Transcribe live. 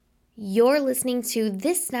You're listening to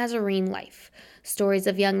This Nazarene Life, stories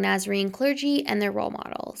of young Nazarene clergy and their role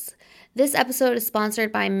models. This episode is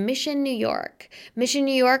sponsored by Mission New York. Mission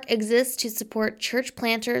New York exists to support church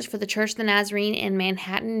planters for the Church of the Nazarene in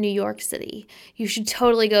Manhattan, New York City. You should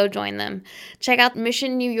totally go join them. Check out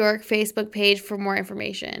Mission New York Facebook page for more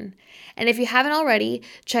information. And if you haven't already,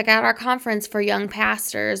 check out our conference for young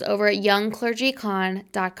pastors over at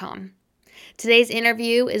youngclergycon.com. Today's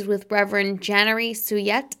interview is with Reverend January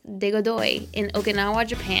Suyet de Godoy in Okinawa,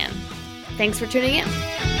 Japan. Thanks for tuning in.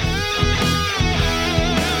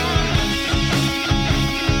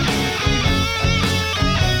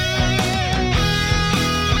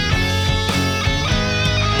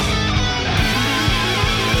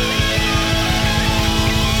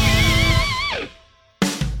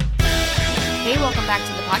 Hey, welcome back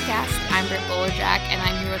to the podcast. I'm Britt Bowlerjack, and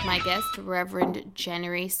I'm here with my guest, Reverend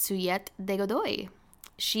January Suyet de Godoy.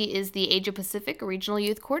 She is the Asia Pacific Regional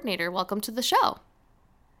Youth Coordinator. Welcome to the show.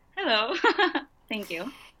 Hello. Thank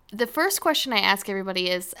you. The first question I ask everybody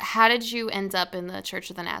is, how did you end up in the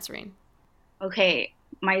Church of the Nazarene? Okay,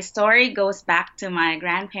 my story goes back to my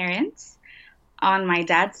grandparents on my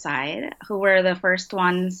dad's side, who were the first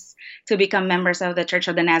ones to become members of the Church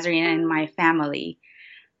of the Nazarene in my family.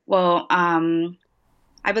 Well,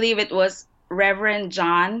 I believe it was Reverend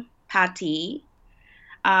John Patty,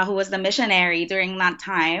 who was the missionary during that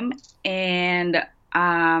time, and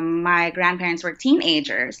my grandparents were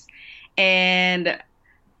teenagers, and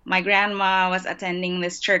my grandma was attending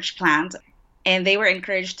this church plant, and they were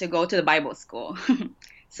encouraged to go to the Bible school.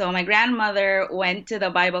 So my grandmother went to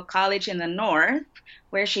the Bible college in the north,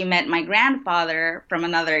 where she met my grandfather from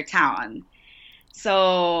another town.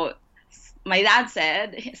 So my dad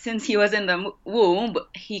said, since he was in the womb,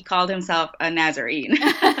 he called himself a Nazarene.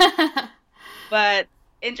 But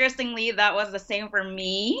interestingly, that was the same for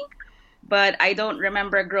me. But I don't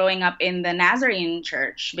remember growing up in the Nazarene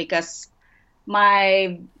church because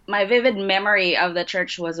my vivid memory of the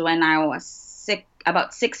church was when I was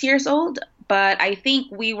about 6 years old. But I think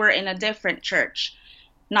we were in a different church,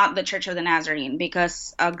 not the Church of the Nazarene,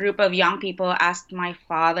 because a group of young people asked my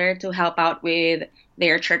father to help out with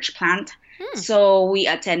their church plant. So we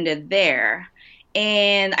attended there.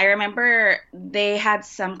 And I remember they had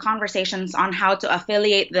some conversations on how to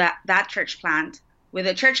affiliate that church plant with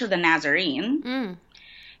the Church of the Nazarene.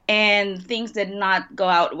 And things did not go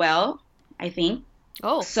out well, I think.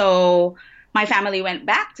 Oh. So my family went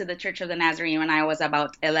back to the Church of the Nazarene when I was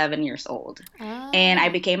about 11 years old. Oh. And I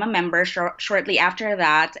became a member shortly after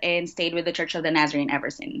that and stayed with the Church of the Nazarene ever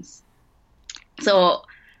since. So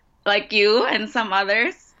like you and some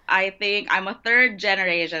others, I think I'm a third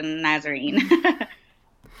generation Nazarene.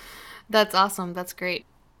 That's awesome. That's great.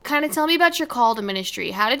 Kind of tell me about your call to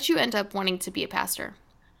ministry. How did you end up wanting to be a pastor?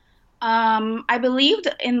 I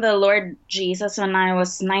believed in the Lord Jesus when I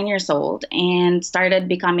was 9 years old and started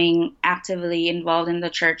becoming actively involved in the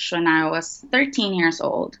church when I was 13 years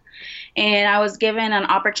old. And I was given an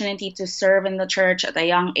opportunity to serve in the church at a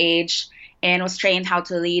young age and was trained how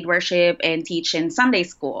to lead worship and teach in Sunday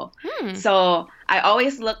school. So I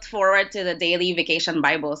always looked forward to the daily vacation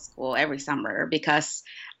Bible school every summer because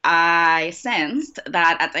I sensed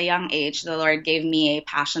that at a young age, the Lord gave me a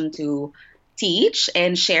passion to teach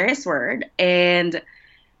and share His word. And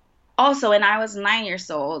also when I was 9 years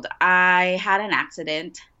old, I had an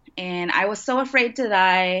accident and I was so afraid to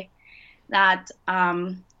die that,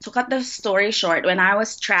 to cut the story short, when I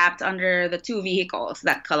was trapped under the two vehicles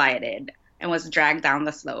that collided and was dragged down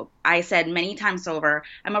the slope, I said many times over,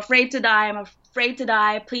 I'm afraid to die. I'm afraid to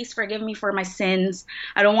die. Please forgive me for my sins.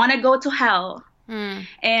 I don't want to go to hell. And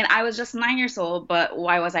I was just 9 years old, but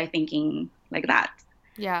why was I thinking like that?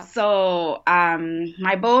 Yeah. So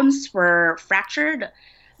my bones were fractured,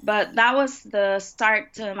 but that was the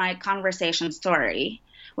start to my conversation story.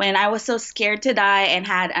 When I was so scared to die and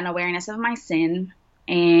had an awareness of my sin,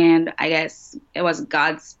 and I guess it was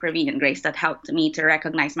God's prevenient grace that helped me to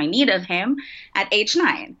recognize my need of Him at age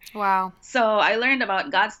 9. Wow. So I learned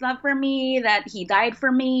about God's love for me, that He died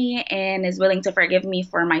for me and is willing to forgive me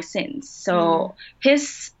for my sins. So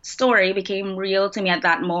His story became real to me at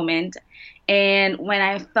that moment. And when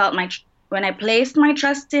I placed my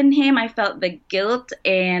trust in Him, I felt the guilt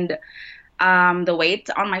and the weight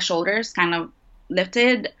on my shoulders kind of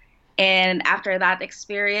lifted. And after that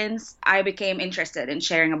experience, I became interested in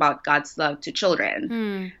sharing about God's love to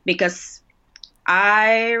children because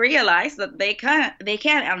I realized that they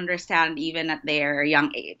can't understand even at their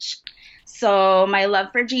young age. So my love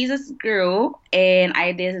for Jesus grew, and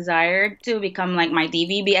I desired to become like my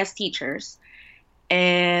DVBS teachers.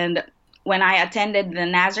 And when I attended the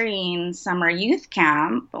Nazarene Summer Youth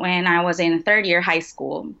Camp when I was in third year high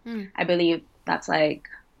school. I believe that's like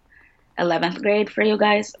 11th grade for you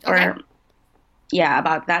guys, Okay. or yeah,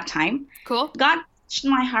 about that time. Cool. God touched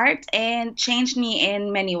my heart and changed me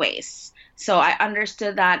in many ways. So I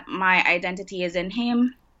understood that my identity is in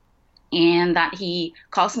Him and that He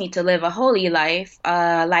calls me to live a holy life,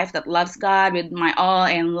 a life that loves God with my all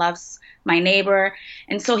and loves my neighbor.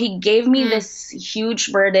 And so He gave me this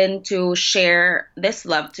huge burden to share this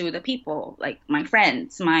love to the people, like my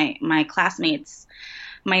friends, my classmates,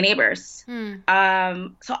 my neighbors. So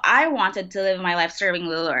I wanted to live my life serving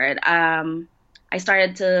the Lord. I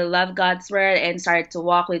started to love God's word and started to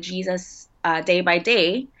walk with Jesus day by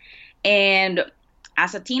day. And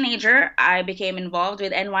as a teenager, I became involved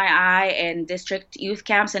with NYI and district youth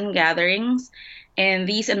camps and gatherings. And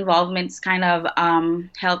these involvements kind of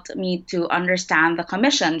helped me to understand the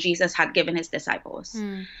commission Jesus had given His disciples.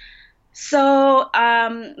 So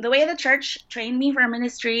the way the church trained me for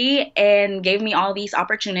ministry and gave me all these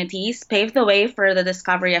opportunities paved the way for the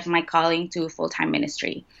discovery of my calling to full-time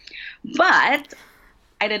ministry. But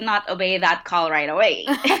I did not obey that call right away.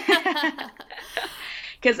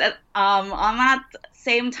 Because on that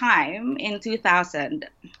same time in 2000,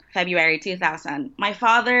 February 2000, my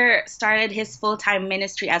father started his full-time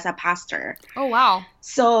ministry as a pastor. Oh, wow.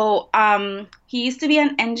 So he used to be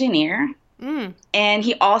an engineer. And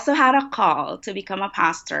he also had a call to become a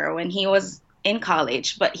pastor when he was in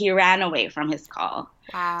college, but he ran away from his call.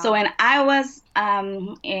 Wow. So when I was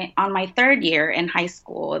on my third year in high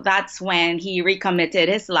school, that's when he recommitted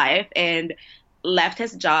his life and left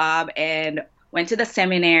his job and went to the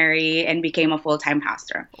seminary and became a full-time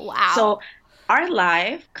pastor. Wow. So our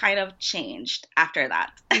life kind of changed after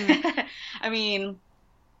that. I mean,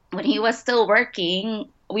 when he was still working,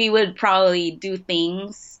 we would probably do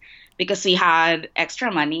things because we had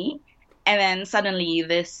extra money. And then suddenly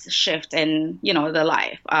this shift in, the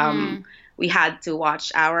life. We had to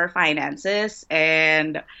watch our finances,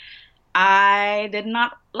 and I did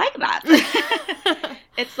not like that.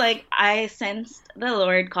 It's like I sensed the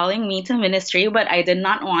Lord calling me to ministry, but I did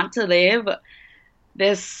not want to live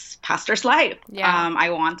this pastor's life. Yeah. I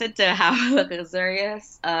wanted to have a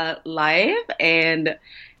luxurious life and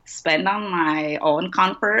spend on my own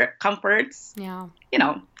comforts. Yeah.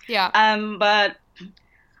 Yeah. But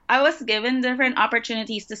I was given different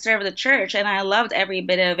opportunities to serve the church, and I loved every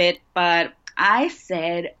bit of it. But I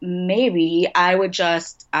said maybe I would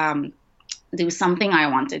just do something I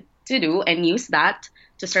wanted to do and use that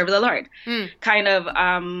to serve the Lord. Kind of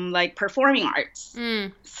like performing arts.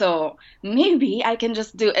 So maybe I can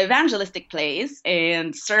just do evangelistic plays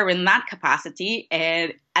and serve in that capacity,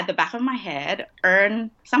 and at the back of my head,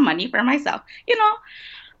 earn some money for myself.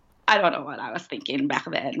 I don't know what I was thinking back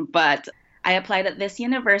then, but I applied at this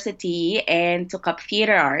university and took up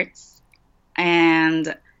theater arts,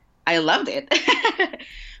 and I loved it.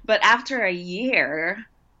 But after a year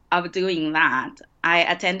of doing that, I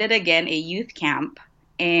attended again a youth camp,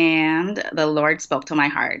 and the Lord spoke to my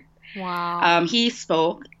heart. Wow. He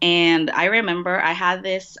spoke, and I remember I had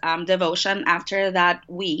this devotion after that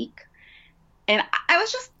week. And I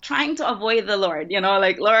was just trying to avoid the Lord,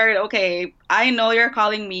 like, Lord, okay, I know you're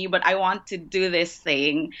calling me, but I want to do this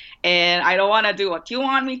thing. And I don't want to do what you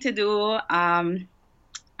want me to do.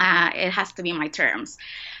 It has to be my terms.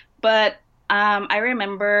 But I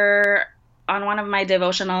remember on one of my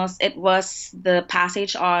devotionals, it was the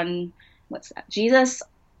passage on, Jesus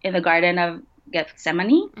in the Garden of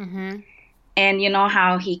Gethsemane. And you know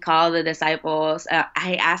how he called the disciples.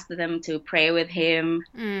 I asked them to pray with him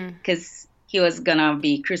because he was going to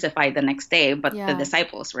be crucified the next day, but the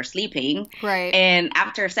disciples were sleeping. Right. And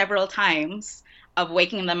after several times of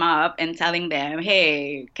waking them up and telling them,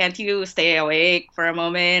 hey, can't you stay awake for a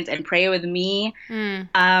moment and pray with me?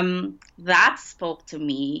 That spoke to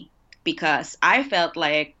me because I felt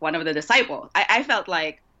like one of the disciples. I felt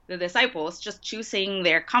like the disciples just choosing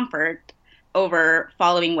their comfort over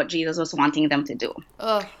following what Jesus was wanting them to do.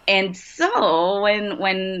 And so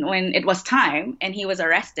when it was time and he was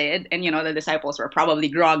arrested, and the disciples were probably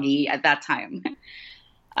groggy at that time,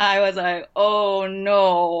 I was like, oh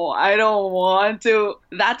no, I don't want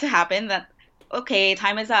that to happen. That, okay,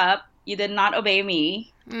 time is up. You did not obey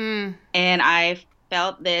me. And I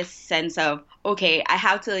felt this sense of, okay, I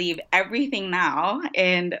have to leave everything now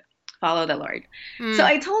and follow the Lord. So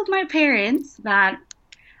I told my parents that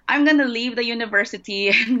I'm going to leave the university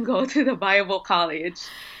and go to the Bible college.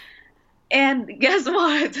 And guess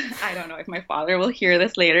what? I don't know if my father will hear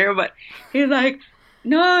this later, but he's like,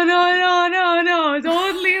 no,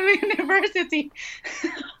 don't leave the university.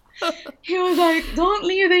 He was like, don't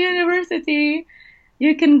leave the university.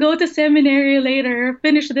 you can go to seminary later,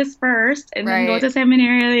 finish this first, and then go Right. to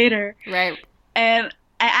seminary later. Right. And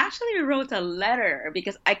I actually wrote a letter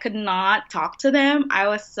because I could not talk to them. I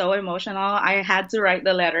was so emotional. I had to write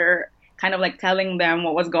the letter, kind of like telling them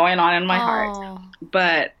what was going on in my heart. Oh.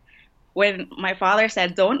 But when my father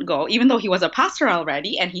said, don't go, even though he was a pastor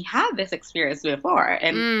already and he had this experience before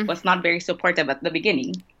and Mm. was not very supportive at the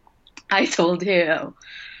beginning, I told him,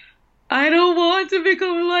 I don't want to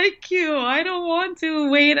become like you. I don't want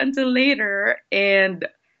to wait until later and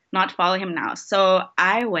not follow him now. So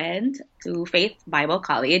I went to Faith Bible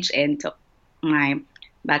College and took my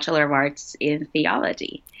Bachelor of Arts in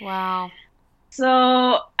Theology. Wow.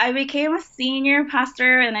 So I became a senior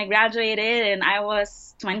pastor and I graduated and I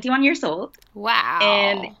was 21 years old.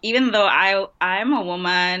 And Wow. even though I'm a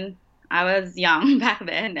woman, I was young back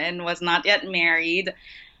then and was not yet married.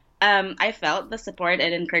 I felt the support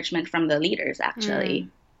and encouragement from the leaders, actually.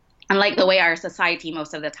 Unlike the way our society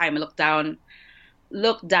most of the time looked down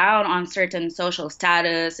on certain social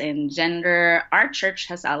status and gender, our church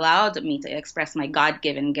has allowed me to express my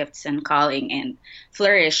God-given gifts and calling and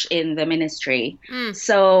flourish in the ministry. Mm.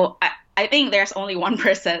 So I think there's only one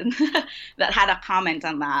person that had a comment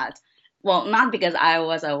on that. Well, not because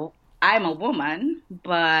I'm a woman,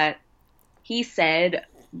 but he said,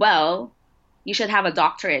 well, you should have a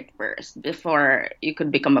doctorate first before you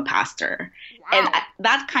could become a pastor. And Wow.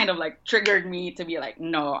 that kind of like triggered me to be like,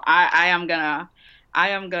 no, I am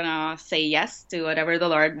gonna say yes to whatever the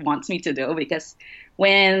Lord wants me to do. Because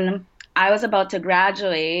when I was about to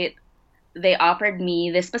graduate, they offered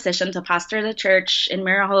me this position to pastor the church in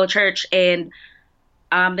Miracle Church, and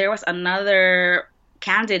there was another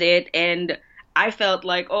candidate, and I felt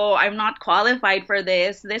like, oh, I'm not qualified for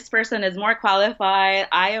this. This person is more qualified.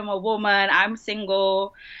 I am a woman. I'm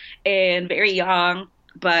single and very young.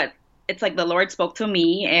 But it's like the Lord spoke to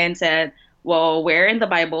me and said, well, where in the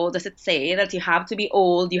Bible does it say that you have to be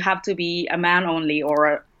old, you have to be a man only,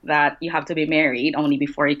 or that you have to be married only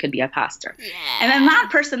before you could be a pastor? Yeah. And then that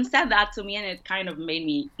person said that to me, and it kind of made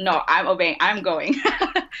me, no, I'm obeying, I'm going.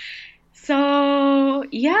 So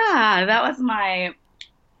yeah, that was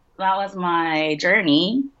my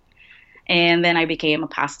journey. And then I became a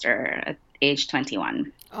pastor at age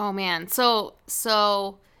 21. Oh man. So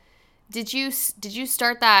did you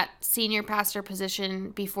start that senior pastor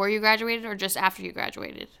position before you graduated or just after you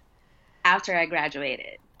graduated? After I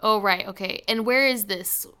graduated. Oh right. Okay. And where is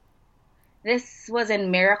this? This was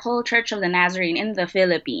in Miracle Church of the Nazarene in the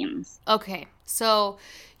Philippines. Okay. So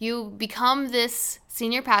you become this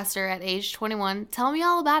senior pastor at age 21. Tell me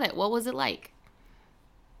all about it. What was it like?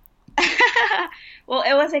 Well,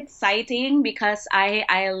 it was exciting because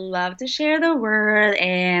I love to share the word,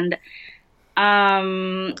 and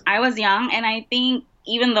I was young, and I think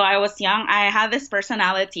even though I was young, I had this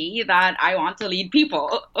personality that I want to lead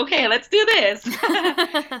people. Okay, let's do this.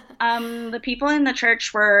 The people in the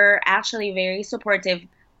church were actually very supportive.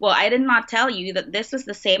 Well, I did not tell you that this was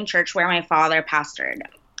the same church where my father pastored.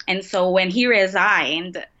 And so when he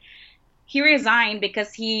resigned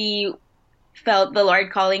because he felt the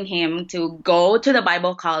Lord calling him to go to the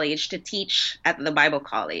Bible college to teach at the Bible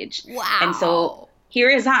college. Wow. And so he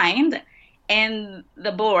resigned, and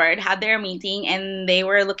the board had their meeting, and they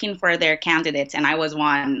were looking for their candidates, and I was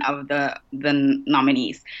one of the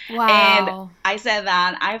nominees. Wow. And I said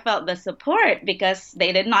that I felt the support because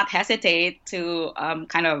they did not hesitate to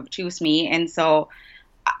kind of choose me. And so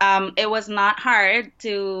it was not hard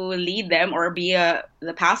to lead them or be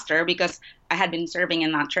the pastor because I had been serving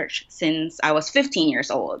in that church since I was 15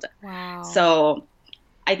 years old. Wow. So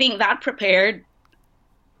I think that prepared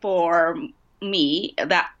for me,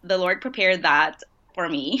 that the Lord prepared that for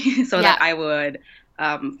me so that I would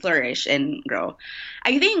flourish and grow.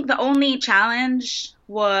 I think the only challenge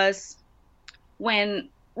was when,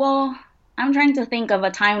 well, I'm trying to think of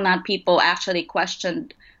a time that people actually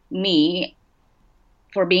questioned me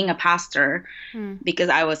for being a pastor because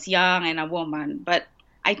I was young and a woman. But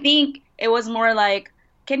I think it was more like,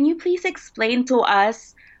 can you please explain to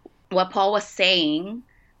us what Paul was saying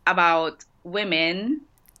about women,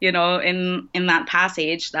 you know, in that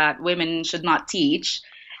passage that women should not teach.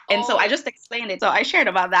 And so I just explained it. So I shared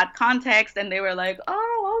about that context, and they were like,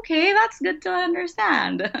 oh, okay, that's good to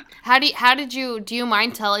understand. Do you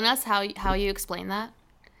mind telling us how you explain that?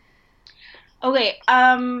 Okay,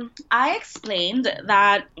 I explained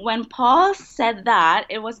that when Paul said that,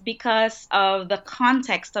 it was because of the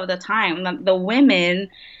context of the time, that the women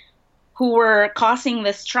who were causing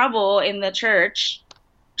this trouble in the church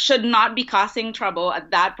should not be causing trouble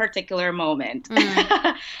at that particular moment.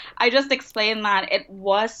 I just explained that it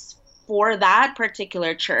was for that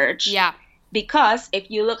particular church. Yeah. Because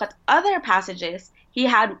if you look at other passages, he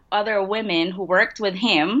had other women who worked with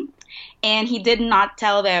him, and he did not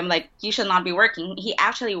tell them like you should not be working. He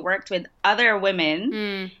actually worked with other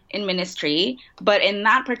women in ministry, but in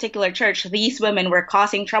that particular church, these women were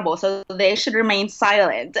causing trouble, so they should remain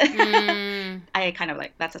silent. I kind of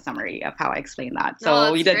like, that's a summary of how I explained that. So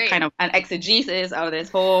No, we that's did great. kind of an exegesis of this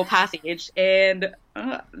whole passage, and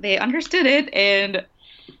they understood it, and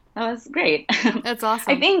that was great. That's I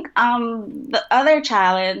awesome. think the other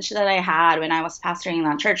challenge that I had when I was pastoring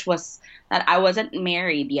that church was that I wasn't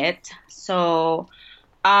married yet. So,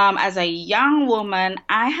 as a young woman,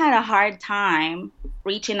 I had a hard time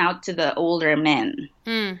reaching out to the older men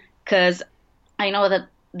Mm, because I know that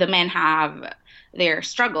the men have their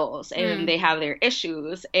struggles and mm, they have their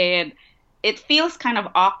issues, and it feels kind of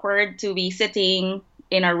awkward to be sitting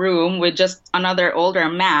in a room with just another older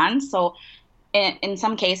man. So, in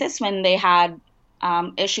some cases, when they had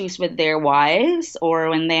issues with their wives or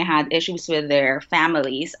when they had issues with their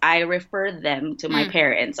families, I referred them to my mm.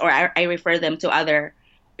 parents, or I referred them to other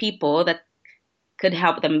people that could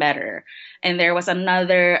help them better. And there was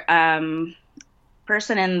another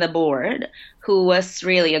person in the board who was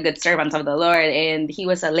really a good servant of the Lord, and he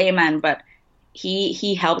was a layman, but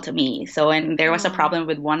he helped me. So when there was a Oh, problem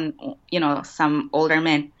with one, some older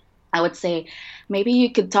men, I would say, maybe you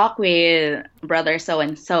could talk with brother so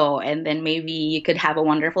and so, and then maybe you could have a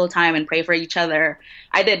wonderful time and pray for each other.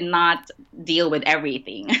 I did not deal with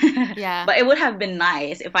everything, yeah. but it would have been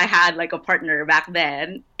nice if I had like a partner back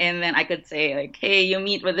then, and then I could say like, hey, you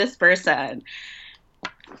meet with this person.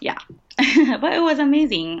 Yeah. But it was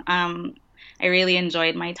amazing. I really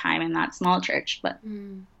enjoyed my time in that small church, but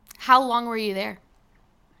Mm. How long were you there?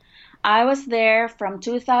 I was there from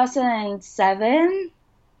 2007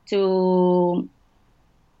 to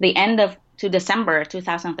to December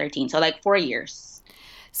 2013. So like 4 years.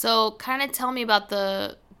 So, kind of tell me about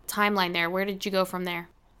the timeline there. Where did you go from there?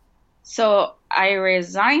 So I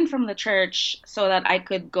resigned from the church so that I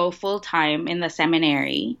could go full time in the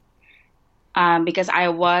seminary, because I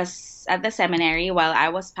was at the seminary while I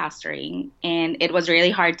was pastoring, and it was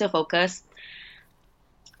really hard to focus.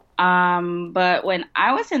 But when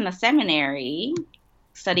I was in the seminary,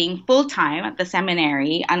 studying full time at the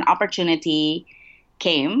seminary, an opportunity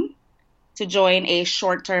came to join a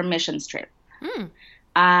short term mission trip. Mm.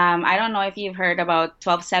 I don't know if you've heard about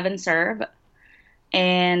 12/7 Serve.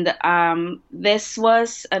 And this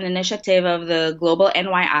was an initiative of the Global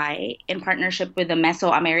NYI in partnership with the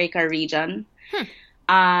Mesoamerica region. Hmm.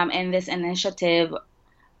 And this initiative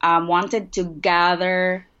wanted to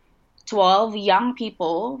gather 12 young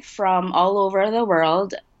people from all over the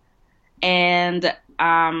world and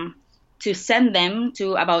to send them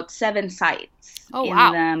to about 7 sites Oh, in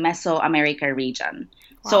wow. the Mesoamerica region.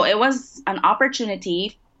 So Wow. it was an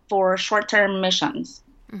opportunity for short term missions.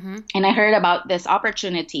 Mm-hmm. And I heard about this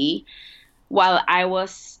opportunity while I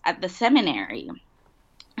was at the seminary.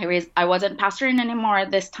 I wasn't pastoring anymore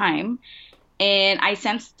at this time, and I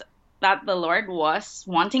sensed that the Lord was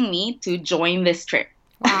wanting me to join this trip.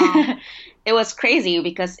 Wow. It was crazy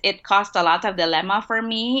because it caused a lot of dilemma for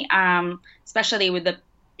me, especially with the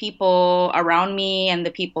people around me and the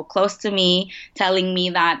people close to me telling me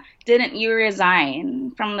that didn't you resign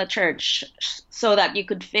from the church so that you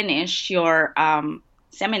could finish your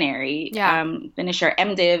seminary, Yeah. finish your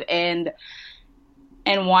MDiv, and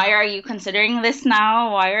why are you considering this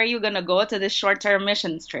now? Why are you gonna go to this short-term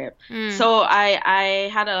missions trip? Mm. So I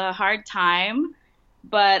had a hard time,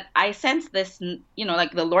 but I sensed this,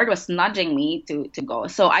 like the Lord was nudging me to go.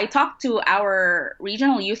 So I talked to our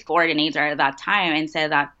regional youth coordinator at that time and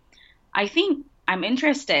said that I think I'm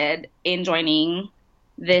interested in joining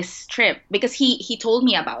this trip because he told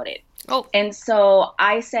me about it. Oh. And so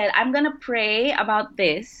I said, I'm going to pray about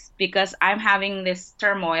this because I'm having this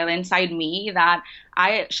turmoil inside me that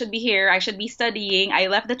I should be here. I should be studying. I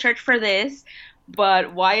left the church for this.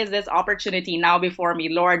 But why is this opportunity now before me?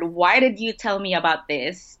 Lord, why did you tell me about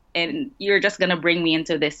this? And you're just going to bring me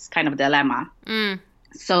into this kind of dilemma. Mm.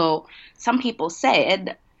 So some people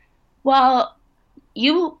said, well,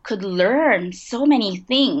 you could learn so many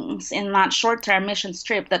things in that short-term mission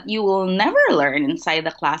trip that you will never learn inside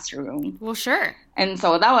the classroom. Well, sure. And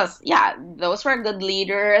so those were good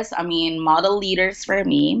leaders. I mean, model leaders for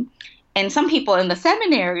me. And some people in the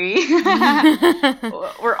seminary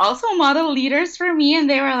were also model leaders for me. And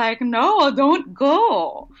they were like, no, don't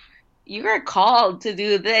go. You are called to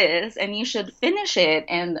do this and you should finish it.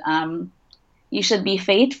 And you should be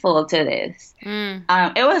faithful to this. Mm.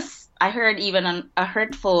 I heard even a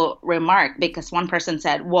hurtful remark because one person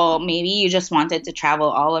said, well, maybe you just wanted to travel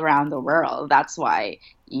all around the world. That's why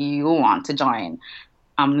you want to join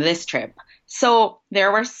this trip. So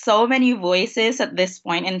there were so many voices at this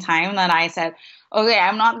point in time that I said, okay,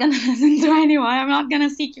 I'm not going to listen to anyone. I'm not going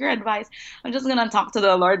to seek your advice. I'm just going to talk to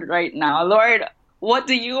the Lord right now. Lord, what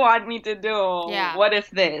do you want me to do? Yeah. What is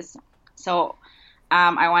this? So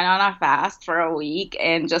I went on a fast for a week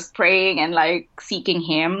and just praying and like seeking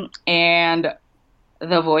Him. And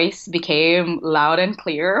the voice became loud and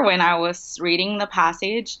clear when I was reading the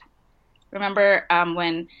passage. Remember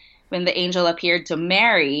when the angel appeared to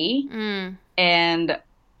Mary Mm. and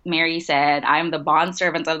Mary said, I'm the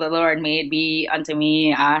bondservant of the Lord, may it be unto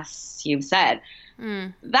me as you've said.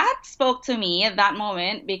 Mm. That spoke to me at that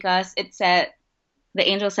moment because it said, the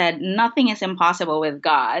angel said, nothing is impossible with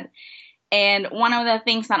God. And one of the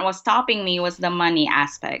things that was stopping me was the money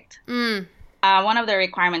aspect. Mm. One of the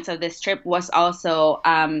requirements of this trip was also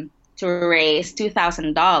to raise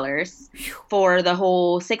 $2,000 for the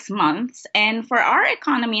whole 6 months. And for our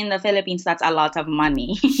economy in the Philippines, that's a lot of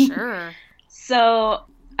money. Sure. So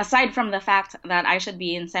aside from the fact that I should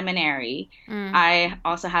be in seminary, Mm. I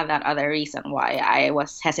also have that other reason why I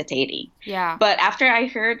was hesitating. Yeah. But after I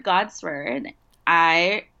heard God's word,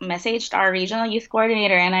 I messaged our regional youth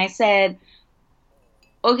coordinator and I said,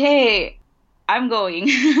 okay, I'm going.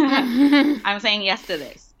 I'm saying yes to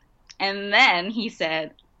this. And then he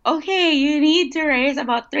said, okay, you need to raise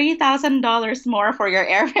about $3,000 more for your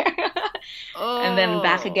airfare. And then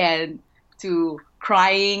back Oh. again to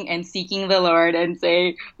crying and seeking the Lord and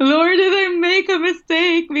say, Lord, did I make a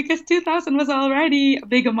mistake? Because 2,000 was already a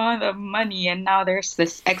big amount of money, and now there's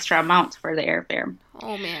this extra amount for the airfare.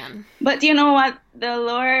 Oh, man. But you know what? The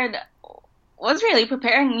Lord was really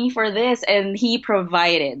preparing me for this, and He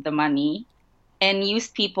provided the money and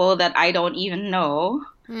used people that I don't even know.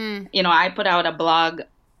 Mm. You know, I put out a blog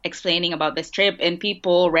explaining about this trip, and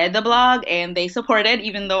people read the blog and they supported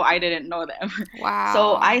even though I didn't know them. Wow.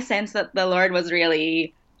 So I sensed that the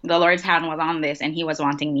Lord's hand was on this and He was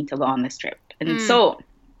wanting me to go on this trip. And so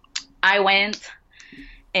I went,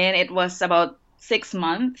 and it was about 6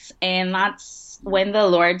 months, and that's when the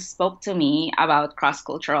Lord spoke to me about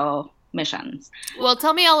cross-cultural missions. Well,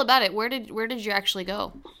 tell me all about it. Where did you actually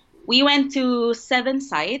go? We went to 7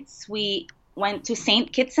 sites. We went to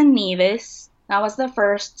St. Kitts and Nevis. That was the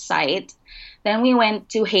first site. Then we went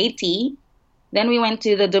to Haiti. Then we went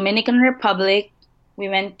to the Dominican Republic. We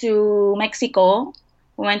went to Mexico.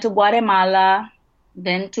 We went to Guatemala.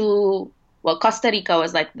 Then to, well, Costa Rica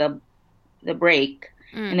was like the break.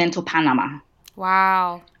 And then to Panama.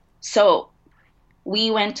 Wow. So we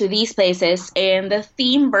went to these places, and the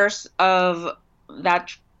theme verse of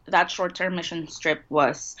that short-term mission trip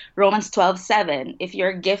was Romans 12:7. If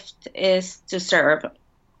your gift is to serve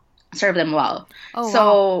them well. Oh,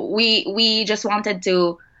 so wow. we just wanted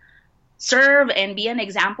to serve and be an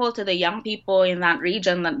example to the young people in that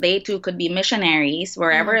region that they too could be missionaries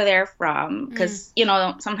wherever they're from. Because, you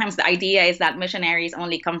know, sometimes the idea is that missionaries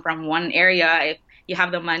only come from one area if you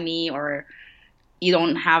have the money or you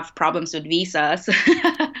don't have problems with visas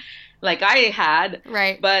like I had.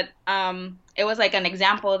 Right. But it was like an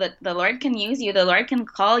example that the Lord can use you. The Lord can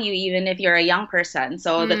call you even if you're a young person.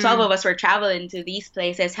 So the 12 of us were traveling to these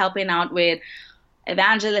places, helping out with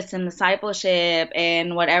evangelism, discipleship,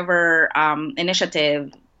 and whatever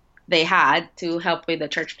initiative they had to help with the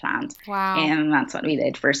church plant. Wow. And that's what we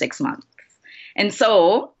did for 6 months. And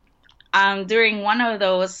so during one of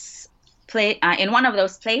those in one of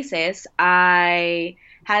those places, I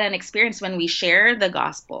had an experience when we shared the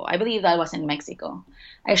gospel. I believe that was in Mexico.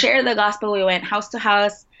 I shared the gospel. We went house to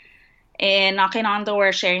house and knocking on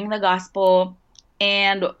doors, sharing the gospel.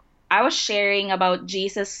 And I was sharing about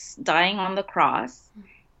Jesus dying on the cross.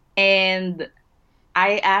 And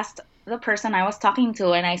I asked the person I was talking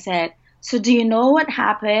to, and I said, so do you know what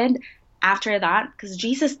happened after that? Because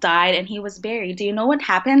Jesus died and He was buried. Do you know what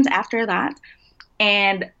happened after that?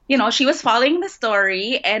 And, you know, she was following the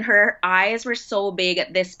story and her eyes were so big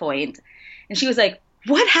at this point. And she was like,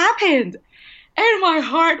 what happened? And my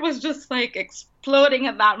heart was just like exploding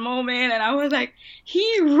at that moment. And I was like,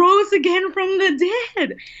 He rose again from the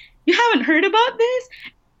dead. You haven't heard about this?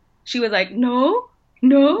 She was like, no.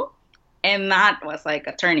 And that was like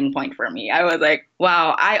a turning point for me. I was like,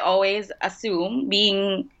 wow, I always assume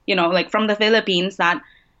being, you know, like from the Philippines that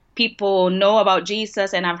people know about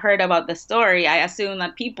Jesus and have heard about the story. I assume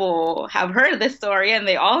that people have heard this story and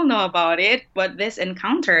they all know about it. But this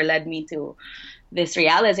encounter led me to this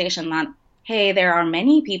realization that, hey, there are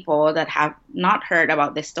many people that have not heard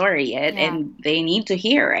about this story yet and they need to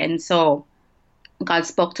hear. And so God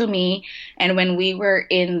spoke to me. And when we were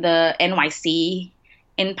in the NYC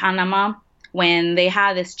in Panama, when they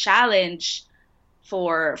had this challenge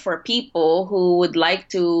for people who would like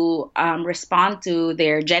to respond to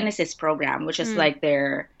their Genesis program, which is Mm. like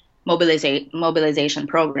their mobilization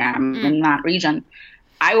program Mm. in that region.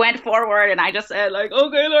 I went forward and I just said like,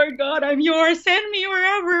 okay, Lord God, I'm yours. Send me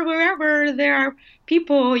wherever there are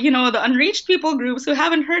people, the unreached people groups who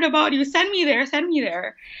haven't heard about you. Send me there, send me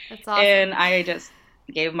there. That's awesome. And I just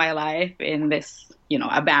gave my life in this,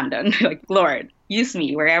 abandon. Like, Lord, use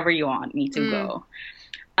me wherever you want me to go.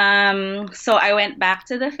 So I went back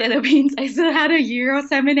to the Philippines. I still had a year of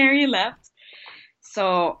seminary left.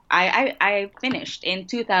 So I finished in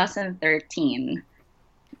 2013.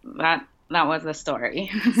 That was the story.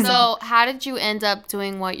 So how did you end up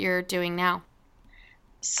doing what you're doing now?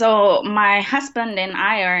 So my husband and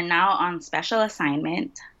I are now on special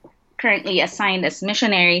assignment, currently assigned as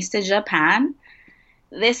missionaries to Japan.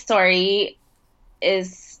 This story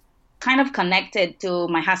is kind of connected to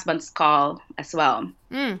my husband's call as well.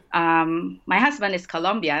 My husband is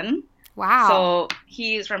Colombian. Wow. So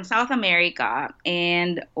he's from South America.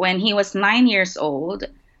 And when he was 9 years old,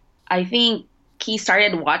 I think he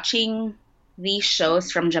started watching these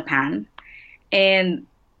shows from Japan. And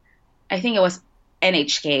I think it was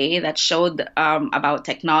NHK that showed about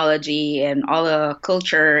technology and all the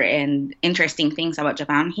culture and interesting things about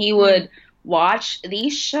Japan. He would watch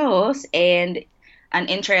these shows, and an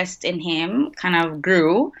interest in him kind of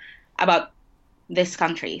grew about this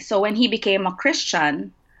country. So when he became a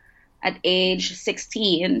Christian at age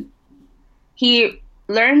 16, he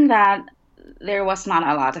learned that there was not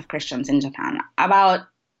a lot of Christians in Japan, about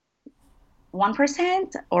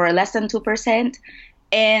 1% or less than 2%.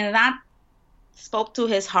 And that spoke to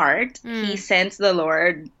his heart. He sensed the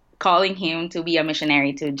Lord calling him to be a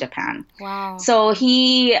missionary to Japan. Wow. So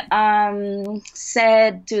he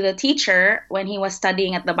said to the teacher when he was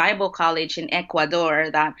studying at the Bible college in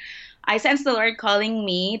Ecuador that, I sense the Lord calling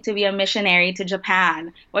me to be a missionary to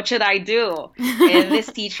Japan. What should I do? And this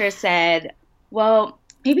teacher said, well,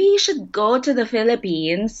 maybe you should go to the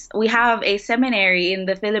Philippines. We have a seminary in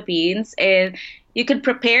the Philippines, and you could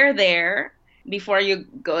prepare there before you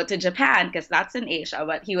go to Japan, because that's in Asia.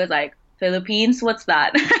 But he was like, Philippines, what's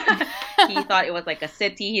that? He thought it was like a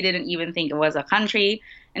city. He didn't even think it was a country.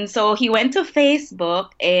 And so he went to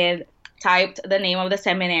Facebook and typed the name of the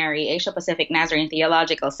seminary, Asia Pacific Nazarene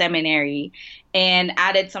Theological Seminary, and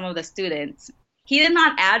added some of the students. He did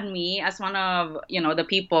not add me as one of, the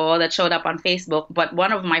people that showed up on Facebook, but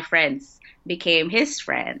one of my friends became his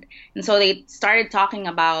friend. And so they started talking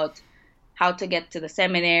about how to get to the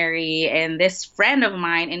seminary, and this friend of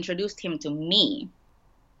mine introduced him to me.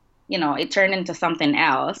 It turned into something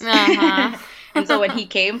else. Uh-huh. And so when he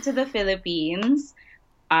came to the Philippines,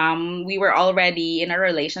 we were already in a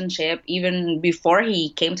relationship even before he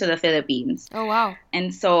came to the Philippines. Oh, wow.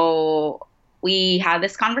 And so we had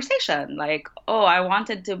this conversation like, oh, I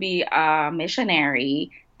wanted to be a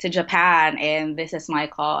missionary to Japan, and this is my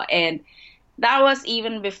call. And that was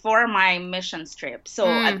even before my mission trip. So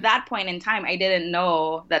at that point in time, I didn't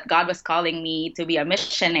know that God was calling me to be a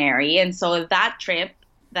missionary. And so that trip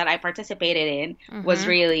that I participated in was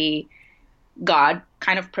really God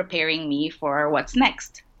kind of preparing me for what's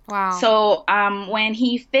next. Wow. So when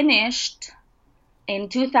he finished in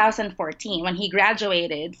 2014, when he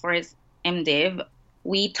graduated for his MDiv,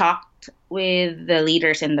 we talked with the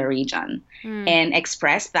leaders in the region and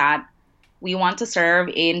expressed that we want to serve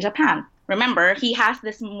in Japan. Remember, he has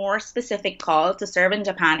this more specific call to serve in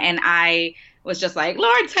Japan, and I was just like,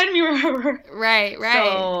 Lord, send me wherever. Right.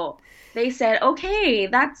 So they said, okay,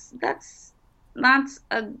 that's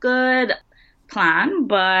a good plan,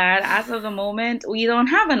 but as of the moment, we don't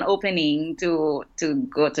have an opening to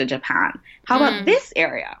go to Japan. How about this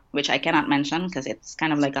area, which I cannot mention because it's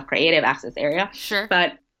kind of like a creative access area. Sure.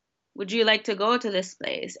 But would you like to go to this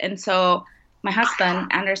place? And so my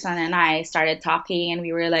husband, Anderson, and I started talking, and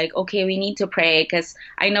we were like, okay, we need to pray because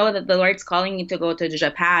I know that the Lord's calling me to go to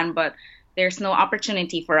Japan, but there's no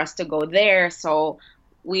opportunity for us to go there. So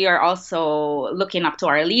we are also looking up to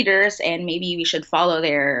our leaders, and maybe we should follow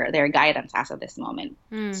their guidance as of this moment.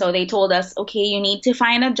 So they told us, okay, you need to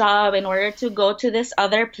find a job in order to go to this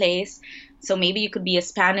other place. So maybe you could be a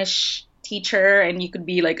Spanish teacher, and you could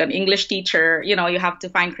be like an English teacher. You have to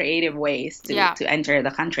find creative ways to enter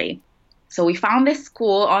the country. So we found this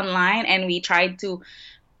school online, and we tried to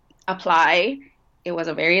apply. It was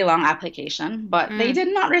a very long application, but they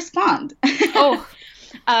did not respond. Oh.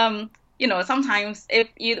 Sometimes if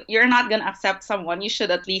you're not going to accept someone, you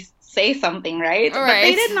should at least say something, right? Right? But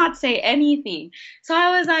they did not say anything. So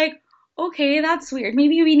I was like, okay, that's weird.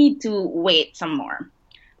 Maybe we need to wait some more.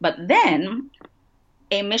 But then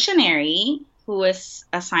a missionary who was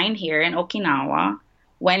assigned here in Okinawa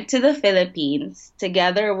went to the Philippines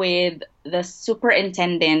together with the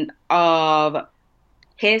superintendent of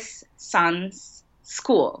his son's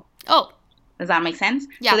school. Oh, Does that make sense?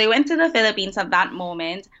 yeah. So they went to the Philippines at that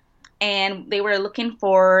moment, and they were looking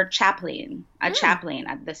for a chaplain at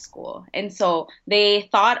the school. And so they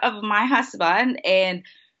thought of my husband, and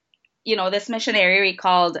this missionary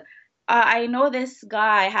recalled, I know this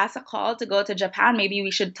guy has a call to go to Japan. Maybe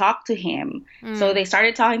we should talk to him. So they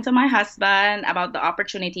started talking to my husband about the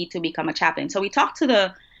opportunity to become a chaplain. So we talked to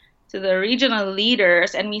the regional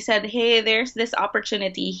leaders, and we said, hey, there's this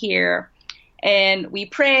opportunity here. And we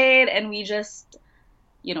prayed, and we just,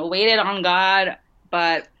 waited on God.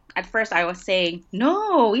 But at first I was saying,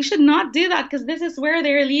 no, we should not do that because this is where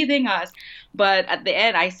they're leading us. But at the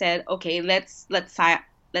end I said, okay, let's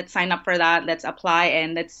sign up for that. Let's apply,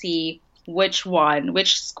 and let's see which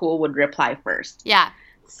school would reply first. Yeah.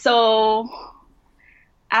 So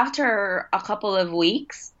after a couple of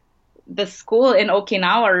weeks, the school in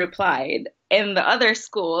Okinawa replied, and the other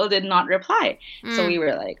school did not reply. So we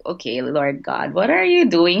were like, okay, Lord God, what are you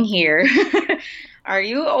doing here? Are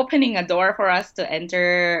you opening a door for us to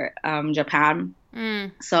enter Japan?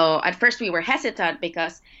 So at first we were hesitant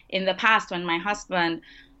because in the past, when my husband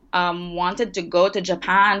wanted to go to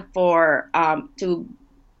Japan for to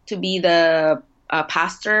be the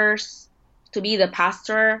pastor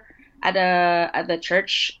at the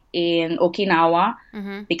church in Okinawa,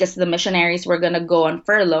 because the missionaries were gonna go on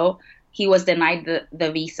furlough, he was denied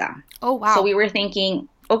the visa. Oh, wow. So we were thinking,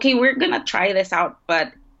 okay, we're gonna try this out,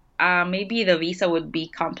 but maybe the visa would be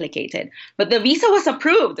complicated. But the visa was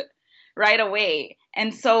approved right away.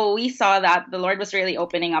 And so we saw that the Lord was really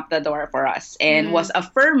opening up the door for us and was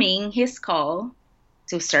affirming his call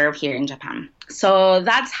to serve here in Japan. So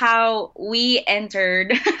that's how we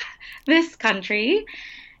entered this country.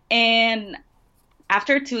 And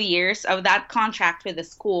after 2 years of that contract with the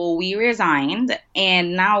school, we resigned.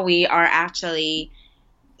 And now we are actually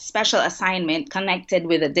special assignment connected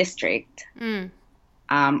with a district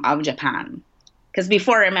of Japan. Because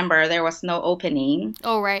before, remember, there was no opening.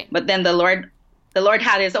 Oh, right. But then the Lord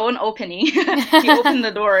had his own opening. He opened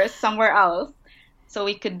the doors somewhere else so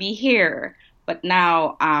we could be here. But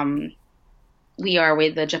now we are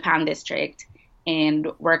with the Japan district and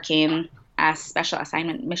working as special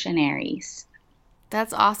assignment missionaries.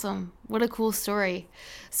 That's awesome. What a cool story.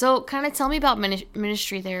 So kind of tell me about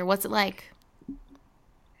ministry there. What's it like?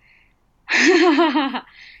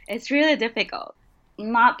 It's really difficult.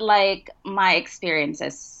 Not like my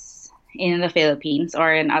experiences in the Philippines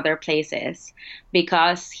or in other places,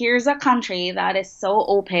 because here's a country that is so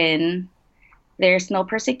open. There's no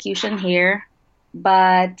persecution here,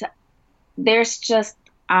 but there's just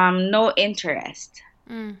no interest.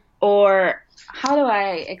 Or how do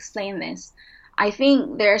I explain this? I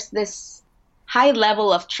think there's this high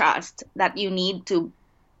level of trust that you need to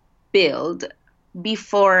build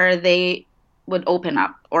before they would open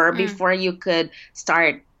up, or before you could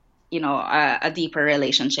start, a deeper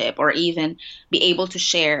relationship, or even be able to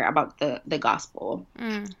share about the gospel.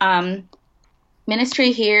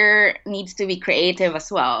 Ministry here needs to be creative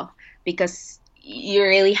as well, because you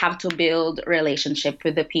really have to build relationship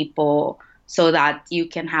with the people so that you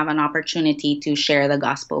can have an opportunity to share the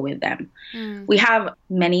gospel with them. We have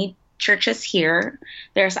many churches here.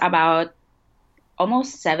 There's about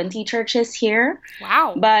almost 70 churches here.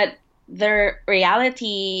 Wow. But the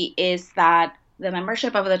reality is that the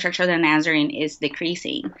membership of the Church of the Nazarene is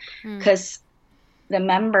decreasing, because the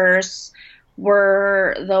members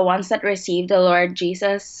were the ones that received the Lord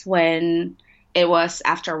Jesus when it was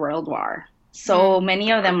after World War. So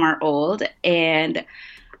many of them are old, and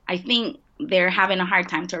I think they're having a hard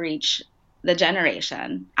time to reach the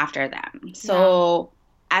generation after them. So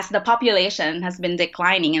as the population has been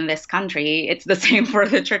declining in this country, it's the same for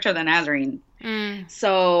the Church of the Nazarene.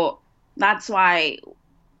 So that's why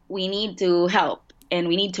we need to help, and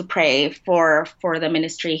we need to pray for the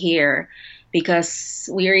ministry here, because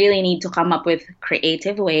we really need to come up with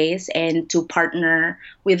creative ways and to partner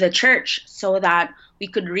with the church so that we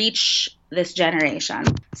could reach this generation.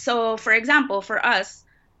 So, for example, for us,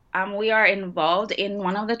 we are involved in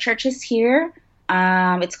one of the churches here.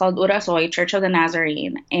 It's called Urasoy, Church of the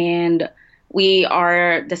Nazarene, and we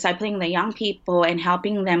are discipling the young people and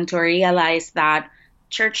helping them to realize that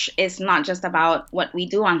church is not just about what we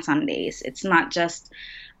do on Sundays. It's not just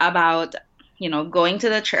about, going to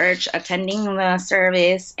the church, attending the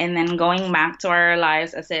service, and then going back to our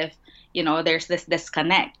lives as if, there's this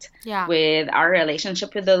disconnect with our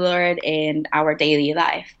relationship with the Lord and our daily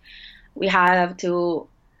life. We have to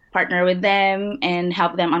partner with them and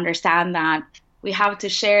help them understand that We have to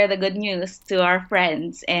share the good news to our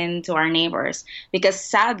friends and to our neighbors because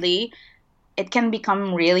sadly, it can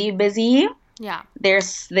become really busy. Yeah.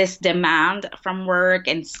 There's this demand from work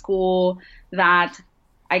and school that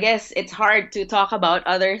I guess it's hard to talk about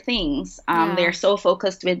other things. Yeah. They're so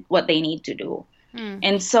focused with what they need to do. Mm.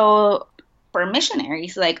 And so for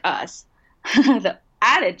missionaries like us, the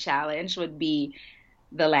added challenge would be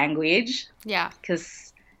the language Yeah.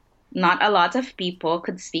 because not a lot of people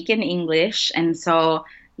could speak in English. And so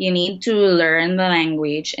you need to learn the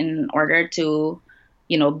language in order to,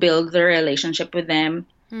 build the relationship with them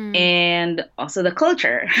Mm. and also the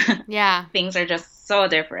culture. Yeah. Things are just so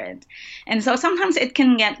different. And so sometimes it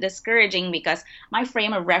can get discouraging because my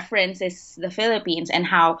frame of reference is the Philippines and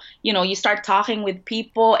how, you start talking with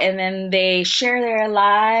people and then they share their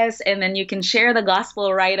lives and then you can share the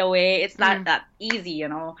gospel right away. It's not Mm. that easy,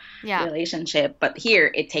 Yeah. relationship. But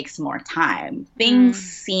here it takes more time. Things Mm.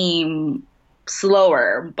 seem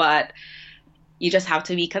slower, but you just have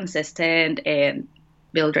to be consistent and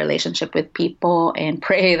build relationship with people and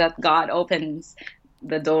pray that God opens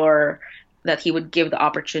the door, that he would give the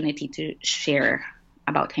opportunity to share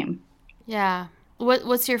about him. Yeah.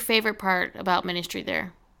 What's your favorite part about ministry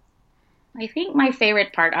there? I think my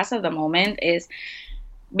favorite part as of the moment is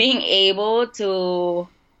being able to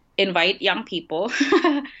invite young people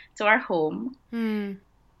to our home. Mm.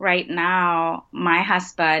 Right now, my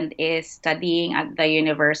husband is studying at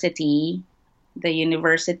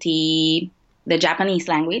the Japanese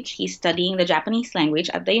language. He's studying the Japanese language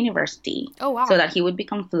at the university Oh, wow. so that he would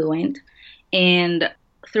become fluent. And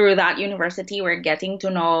through that university, we're getting to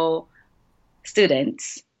know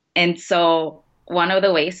students. And so one of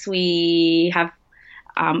the ways we have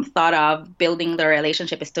thought of building the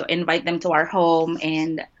relationship is to invite them to our home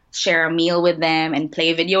and share a meal with them and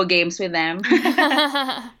play video games with them.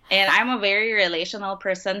 And I'm a very relational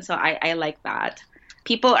person, so I like that.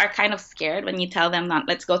 People are kind of scared when you tell them that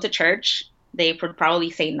let's go to church. They would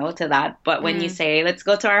probably say no to that. But when you Mm. say let's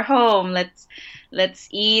go to our home, let's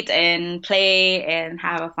eat and play and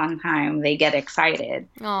have a fun time, they get excited.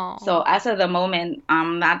 Oh. So as of the moment,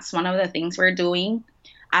 that's one of the things we're doing.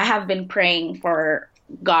 I have been praying for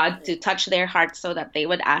God to touch their hearts so that they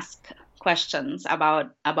would ask questions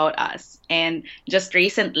about us. And just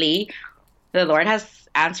recently, the Lord has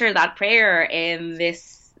answered that prayer, and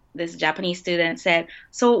this Japanese student said,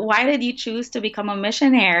 "So why did you choose to become a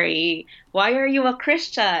missionary? Why are you a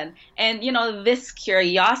Christian?" And this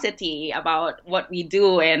curiosity about what we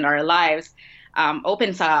do in our lives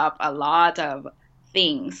opens up a lot of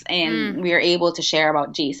things, Mm. and we are able to share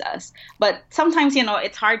about Jesus. But sometimes,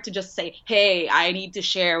 it's hard to just say, "Hey, I need to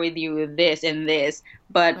share with you this and this,"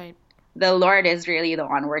 but Right. the Lord is really the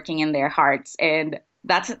one working in their hearts. And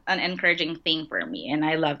that's an encouraging thing for me. And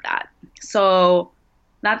I love that. So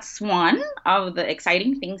that's one of the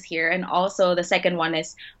exciting things here. And also the second one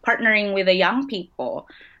is partnering with the young people.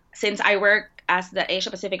 Since I work as the Asia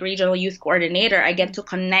Pacific Regional Youth Coordinator, I get to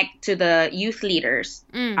connect to the youth leaders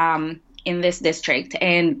in this district.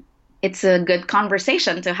 And it's a good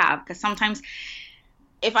conversation to have because sometimes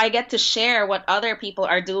if I get to share what other people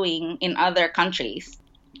are doing in other countries,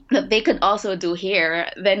 that they could also do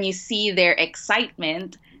here, then you see their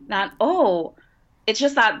excitement that, oh, it's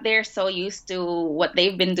just that they're so used to what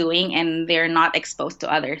they've been doing and they're not exposed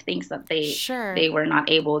to other things that Sure. they were not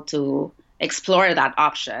able to explore that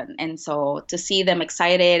option. And so to see them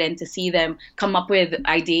excited and to see them come up with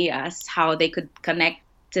ideas how they could connect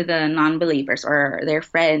to the non-believers or their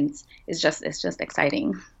friends it's just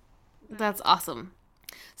exciting. That's awesome.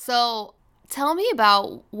 So tell me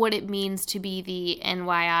about what it means to be the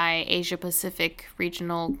NYI Asia Pacific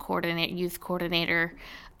Regional Youth Coordinator.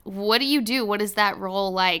 What do you do? What is that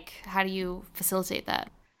role like? How do you facilitate that?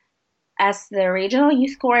 As the regional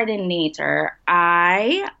youth coordinator,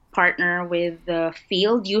 I partner with the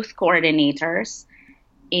field youth coordinators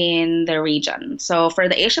in the region. So for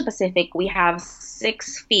the Asia Pacific, we have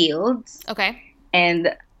 6 fields, Okay.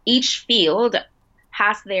 and each field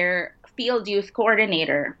has their field youth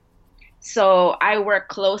coordinator. So I work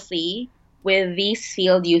closely with these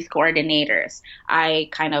field youth coordinators. I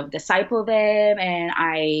kind of disciple them and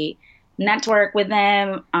I network with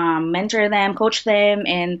them, mentor them, coach them,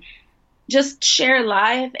 and just share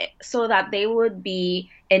life so that they would be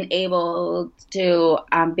enabled to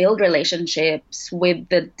build relationships with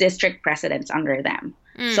the district presidents under them.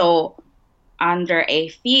 Mm. So under a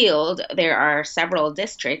field, there are several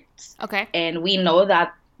districts, Okay. and we know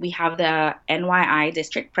that we have the NYI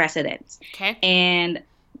district presidents. Okay. And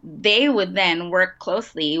they would then work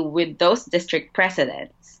closely with those district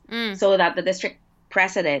presidents Mm. so that the district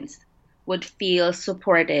presidents would feel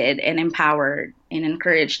supported and empowered and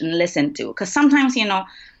encouraged and listened to. Because sometimes,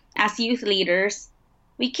 as youth leaders,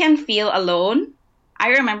 we can feel alone. I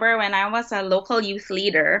remember when I was a local youth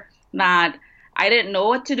leader that I didn't know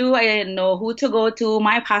what to do. I didn't know who to go to.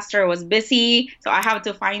 My pastor was busy, so I have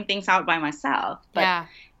to find things out by myself. But Yeah.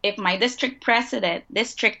 if my district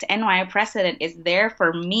NY president is there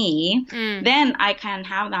for me, then I can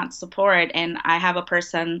have that support and I have a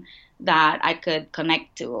person that I could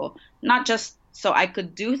connect to, not just so I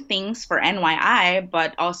could do things for NYI,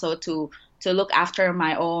 but also to look after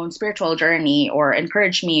my own spiritual journey or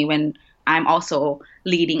encourage me when I'm also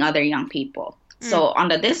leading other young people. So on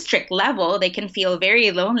the district level, they can feel very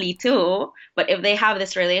lonely too. But if they have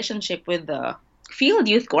this relationship with the field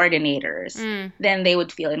youth coordinators, then they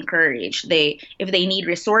would feel encouraged. If they need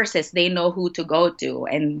resources, they know who to go to,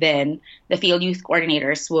 and then the field youth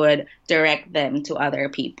coordinators would direct them to other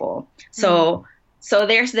people. So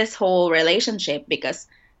there's this whole relationship, because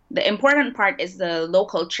the important part is the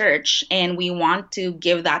local church, and we want to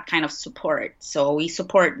give that kind of support. So we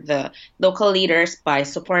support the local leaders by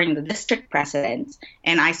supporting the district presidents,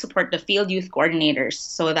 and I support the field youth coordinators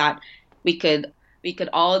so that we could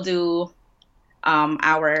all do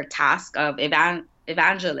our task of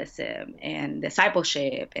evangelism and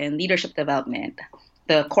discipleship and leadership development,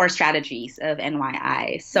 the core strategies of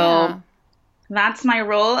NYI. So that's my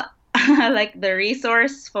role, like the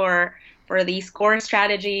resource for these core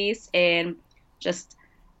strategies, and just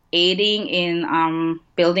aiding in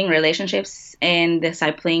building relationships and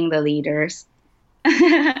discipling the leaders.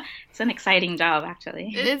 It's an exciting job,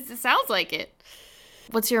 actually. It sounds like it.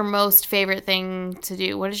 What's your most favorite thing to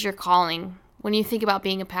do? What is your calling? When you think about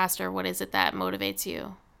being a pastor, what is it that motivates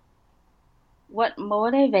you? What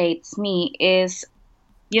motivates me is,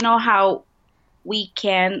 how we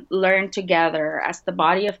can learn together as the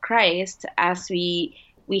body of Christ, as we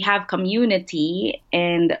have community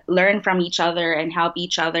and learn from each other and help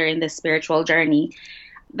each other in the spiritual journey.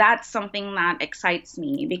 That's something that excites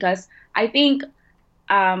me, because I think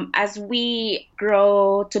as we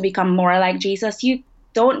grow to become more like Jesus, you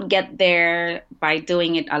don't get there by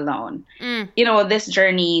doing it alone. This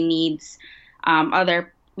journey needs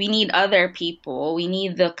we need other people. We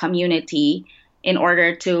need the community in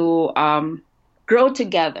order to grow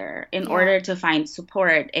together, in order to find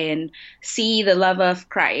support and see the love of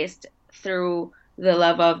Christ through the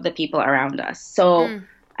love of the people around us. So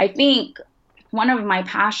I think one of my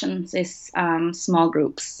passions is small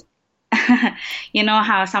groups.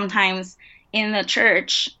 How sometimes in the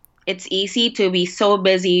church, it's easy to be so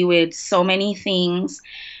busy with so many things,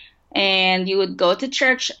 and you would go to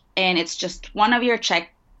church and it's just one of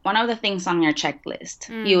the things on your checklist.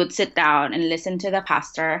 You would sit down and listen to the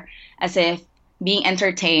pastor as if being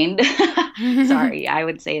entertained. Sorry, I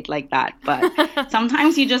would say it like that. But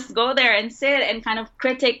sometimes you just go there and sit and kind of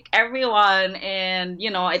critique everyone, and,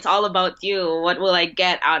 it's all about you. What will I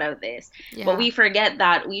get out of this? Yeah. But we forget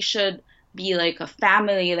that we should be like a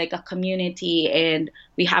family, like a community, and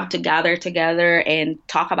we have to gather together and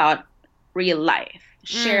talk about real life,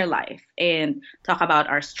 share life, and talk about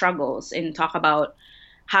our struggles, and talk about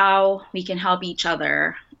how we can help each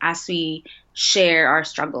other as we share our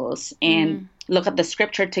struggles, and look at the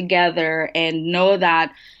scripture together and know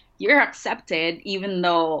that you're accepted even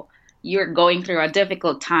though you're going through a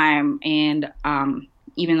difficult time, and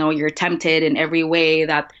even though you're tempted in every way,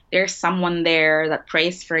 that there's someone there that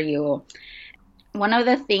prays for you. One of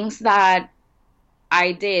the things that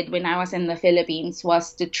I did when I was in the Philippines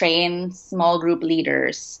was to train small group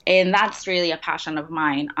leaders. And that's really a passion of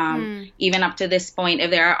mine. Even up to this point,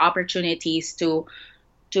 if there are opportunities to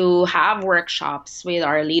have workshops with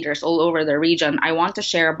our leaders all over the region, I want to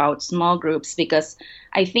share about small groups, because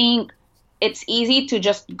I think it's easy to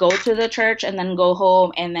just go to the church and then go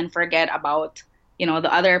home and then forget about,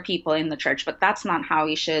 the other people in the church. But that's not how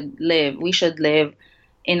we should live. We should live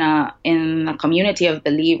in a community of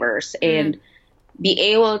believers and be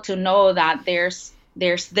able to know that there's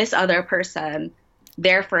this other person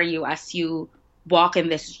there for you as you walk on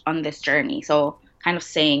this journey. So kind of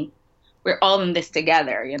saying, we're all in this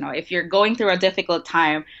together. If you're going through a difficult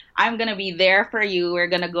time, I'm going to be there for you. We're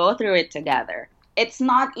going to go through it together. It's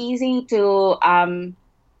not easy to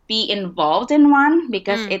be involved in one,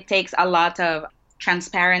 because it takes a lot of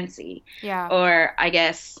transparency, or I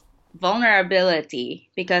guess vulnerability,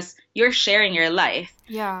 because you're sharing your life.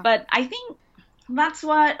 But I think that's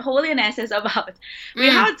what holiness is about. We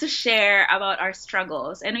have to share about our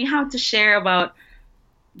struggles, and we have to share about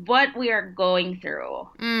what we are going through,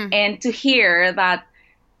 and to hear that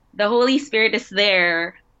the Holy Spirit is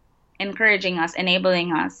there encouraging us,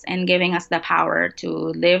 enabling us, and giving us the power to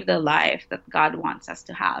live the life that God wants us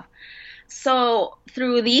to have. So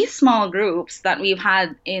through these small groups that we've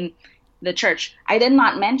had in the church, I did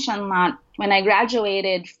not mention that when I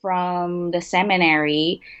graduated from the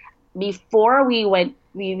seminary, before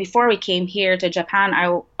we came here to Japan,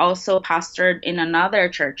 I also pastored in another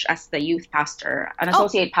church as the youth pastor, an Oh.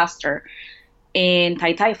 associate pastor in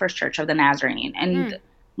Taytay First Church of the Nazarene. And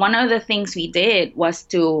one of the things we did was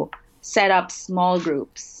to set up small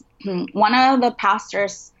groups. One of the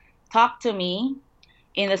pastors talked to me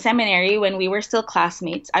in the seminary when we were still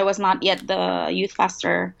classmates. I was not yet the youth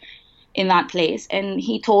pastor in that place. And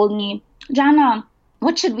he told me, Jana,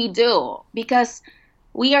 what should we do? Because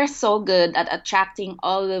we are so good at attracting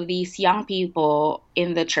all of these young people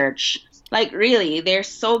in the church. Like, really, they're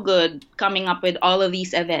so good coming up with all of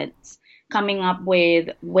these events, coming up with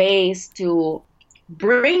ways to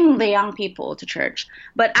bring the young people to church.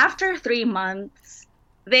 But after 3 months,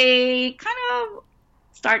 they kind of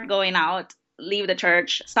start going out, leave the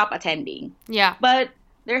church, stop attending. Yeah. But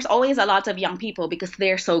there's always a lot of young people because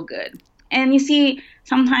they're so good. And you see,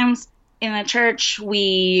 sometimes in the church,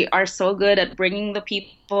 we are so good at bringing the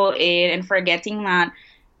people in and forgetting that,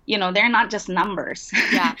 they're not just numbers.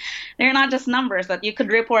 Yeah. They're not just numbers that you could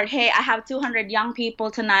report, hey, I have 200 young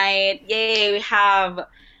people tonight. Yay, we have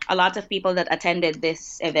a lot of people that attended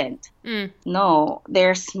this event. No,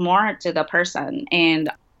 there's more to the person. And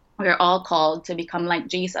we're all called to become like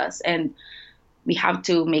Jesus. And we have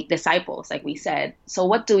to make disciples, like we said. So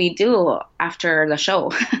what do we do after the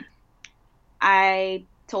show? I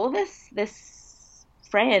told this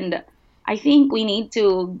friend, I think we need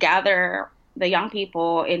to gather the young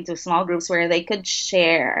people into small groups where they could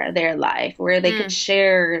share their life, where they could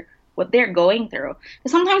share what they're going through.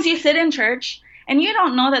 Because sometimes you sit in church and you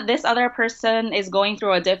don't know that this other person is going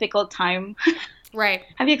through a difficult time. Right.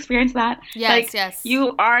 Have you experienced that? Yes, yes.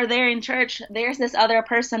 You are there in church. There's this other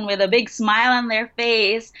person with a big smile on their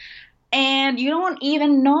face. And you don't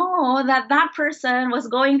even know that that person was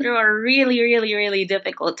going through a really, really, really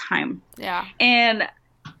difficult time. Yeah. And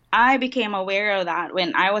I became aware of that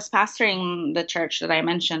when I was pastoring the church that I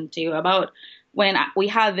mentioned to you about, when we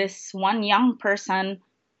had this one young person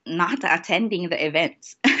not attending the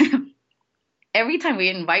events. Every time we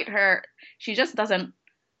invite her, she just doesn't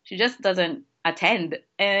attend.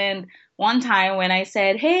 And one time when I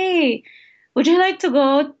said, hey, would you like to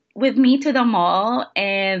go with me to the mall?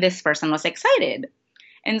 And this person was excited.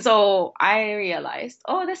 And so I realized,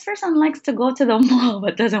 oh, this person likes to go to the mall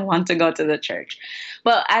but doesn't want to go to the church.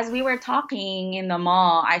 But as we were talking in the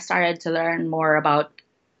mall, I started to learn more about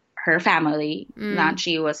her family, that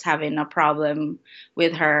she was having a problem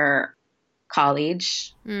with her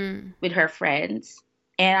college, with her friends.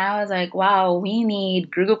 And I was like, wow, we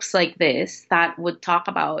need groups like this that would talk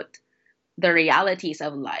about the realities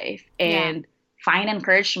of life and find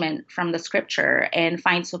encouragement from the scripture and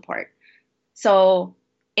find support. So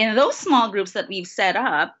in those small groups that we've set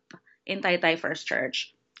up in Taytay First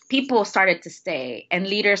Church, people started to stay and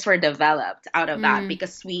leaders were developed out of that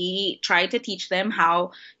because we tried to teach them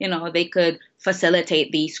how, they could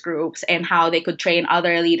facilitate these groups and how they could train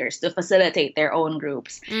other leaders to facilitate their own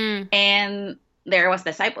groups. And there was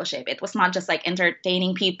discipleship. It was not just like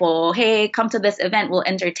entertaining people. Hey, come to this event, we'll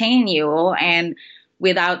entertain you. And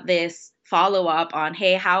without this follow up on,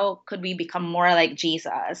 hey, how could we become more like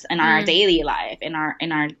Jesus in our daily life, in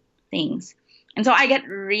our things. And so I get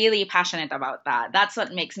really passionate about that. That's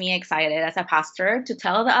what makes me excited as a pastor, to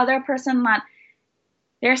tell the other person that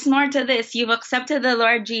there's more to this. You've accepted the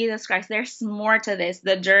Lord Jesus Christ. There's more to this.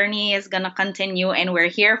 The journey is going to continue and we're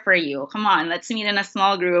here for you. Come on, let's meet in a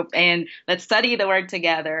small group and let's study the word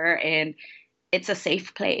together. And it's a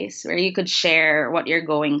safe place where you could share what you're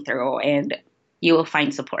going through and you will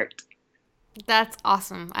find support. That's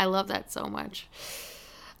awesome. I love that so much.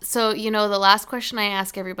 So, the last question I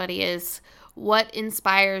ask everybody is, what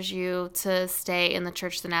inspires you to stay in the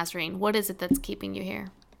Church of the Nazarene? What is it that's keeping you here?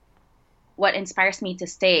 What inspires me to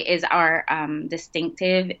stay is our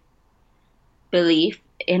distinctive belief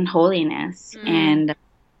in holiness. And,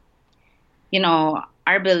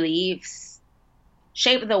 our beliefs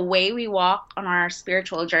shape the way we walk on our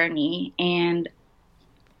spiritual journey. And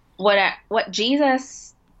what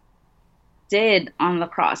Jesus did on the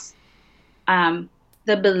cross,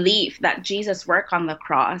 the belief that Jesus' work on the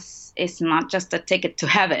cross is not just a ticket to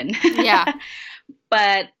heaven,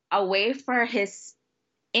 but a way for his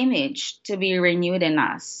image to be renewed in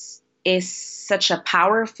us, is such a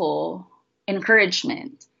powerful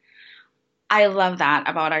encouragement. I love that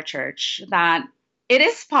about our church, that it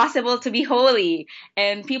is possible to be holy.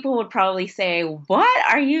 And people would probably say,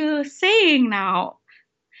 what are you saying now?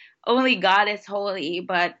 Only God is holy,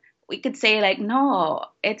 but we could say like, no,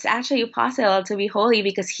 it's actually possible to be holy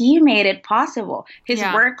because he made it possible. His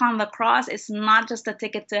work on the cross is not just a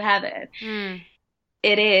ticket to heaven.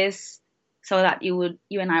 It is so that you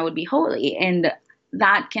and I would be holy. And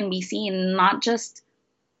that can be seen not just,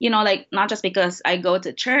 not just because I go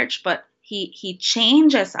to church, but he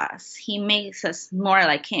changes us. He makes us more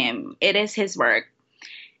like him. It is his work.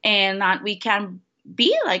 And that we can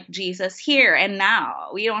be like Jesus here and now.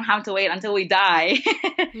 We don't have to wait until we die.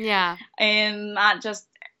 Yeah. And that just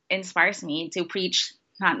inspires me to preach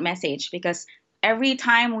that message, because every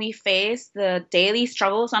time we face the daily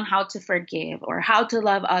struggles on how to forgive or how to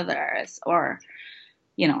love others, or,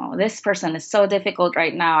 this person is so difficult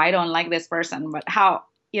right now, I don't like this person, but how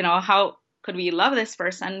could we love this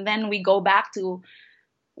person? Then we go back to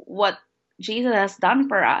what Jesus has done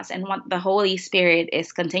for us and what the Holy Spirit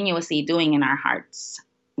is continuously doing in our hearts.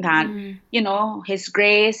 That, his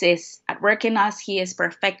grace is at work in us. He is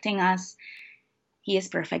perfecting us. He is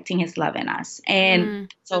perfecting his love in us.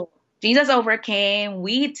 And so Jesus overcame.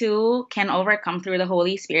 We too can overcome through the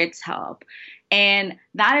Holy Spirit's help. And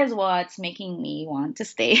that is what's making me want to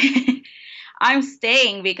stay. I'm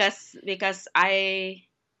staying because I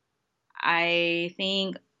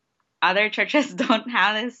think other churches don't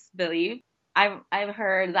have this belief. I've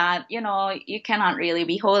heard that, you cannot really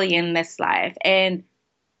be holy in this life. And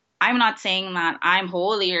I'm not saying that I'm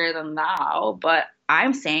holier than thou, but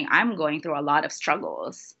I'm saying I'm going through a lot of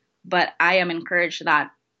struggles. But I am encouraged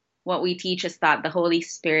that what we teach is that the Holy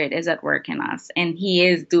Spirit is at work in us, and he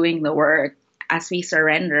is doing the work as we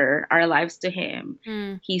surrender our lives to him.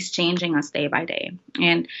 He's changing us day by day.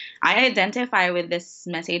 And I identify with this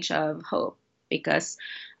message of hope because,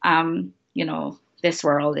 this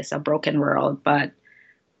world is a broken world, but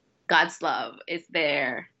God's love is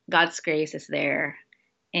there. God's grace is there.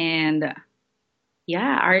 And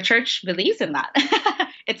our church believes in that.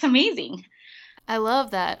 It's amazing. I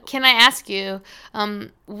love that. Can I ask you,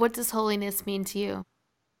 what does holiness mean to you?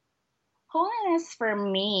 Holiness for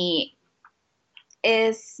me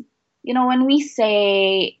is, when we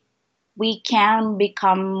say we can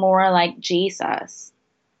become more like Jesus,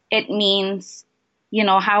 it means,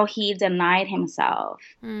 how he denied himself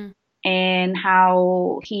and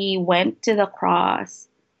how he went to the cross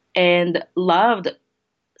and loved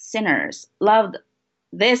sinners, loved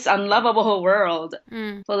this unlovable world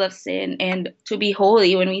full of sin. And to be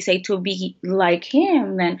holy, when we say to be like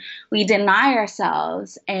him, then we deny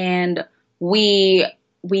ourselves and we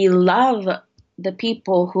love the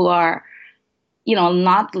people who are,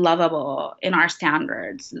 not lovable in our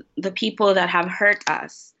standards, the people that have hurt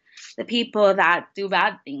us, the people that do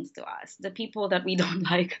bad things to us, the people that we don't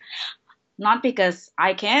like, not because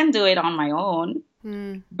I can do it on my own,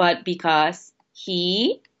 but because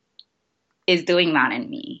he is doing that in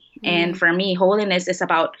me. And for me, holiness is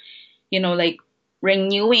about,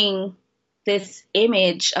 renewing this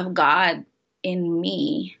image of God in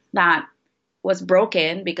me that was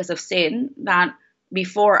broken because of sin, that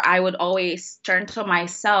before I would always turn to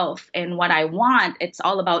myself and what I want. It's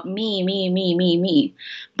all about me, me, me, me, me.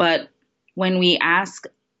 But when we ask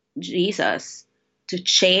Jesus to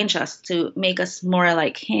change us, to make us more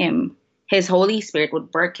like him, his Holy Spirit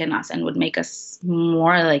would work in us and would make us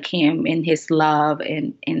more like him in his love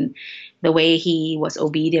and in the way he was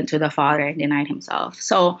obedient to the Father and denied himself.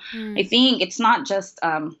 So I think it's not just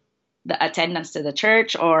the attendance to the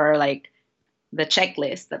church or like the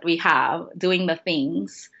checklist that we have, doing the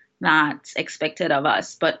things that's expected of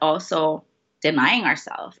us, but also denying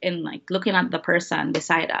ourselves and like looking at the person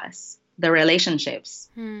beside us, the relationships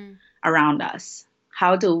around us.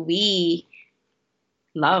 How do we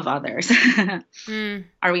love others?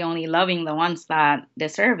 Are we only loving the ones that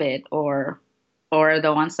deserve it or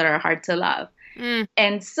the ones that are hard to love?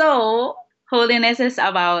 And so holiness is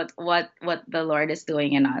about what the Lord is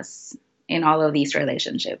doing in us in all of these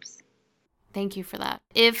relationships. Thank you for that.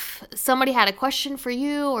 If somebody had a question for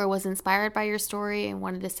you or was inspired by your story and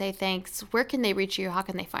wanted to say thanks, where can they reach you? How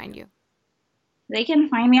can they find you? They can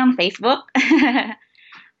find me on Facebook,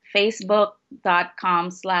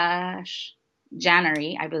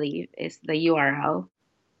 facebook.com/January, I believe is the URL,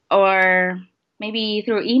 or maybe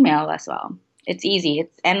through email as well. It's easy.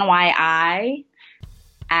 It's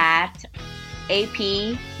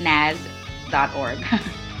nyi@apnaz.org.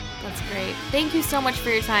 That's great. Thank you so much for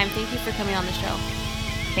your time. Thank you for coming on the show.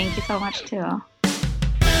 Thank you so much too.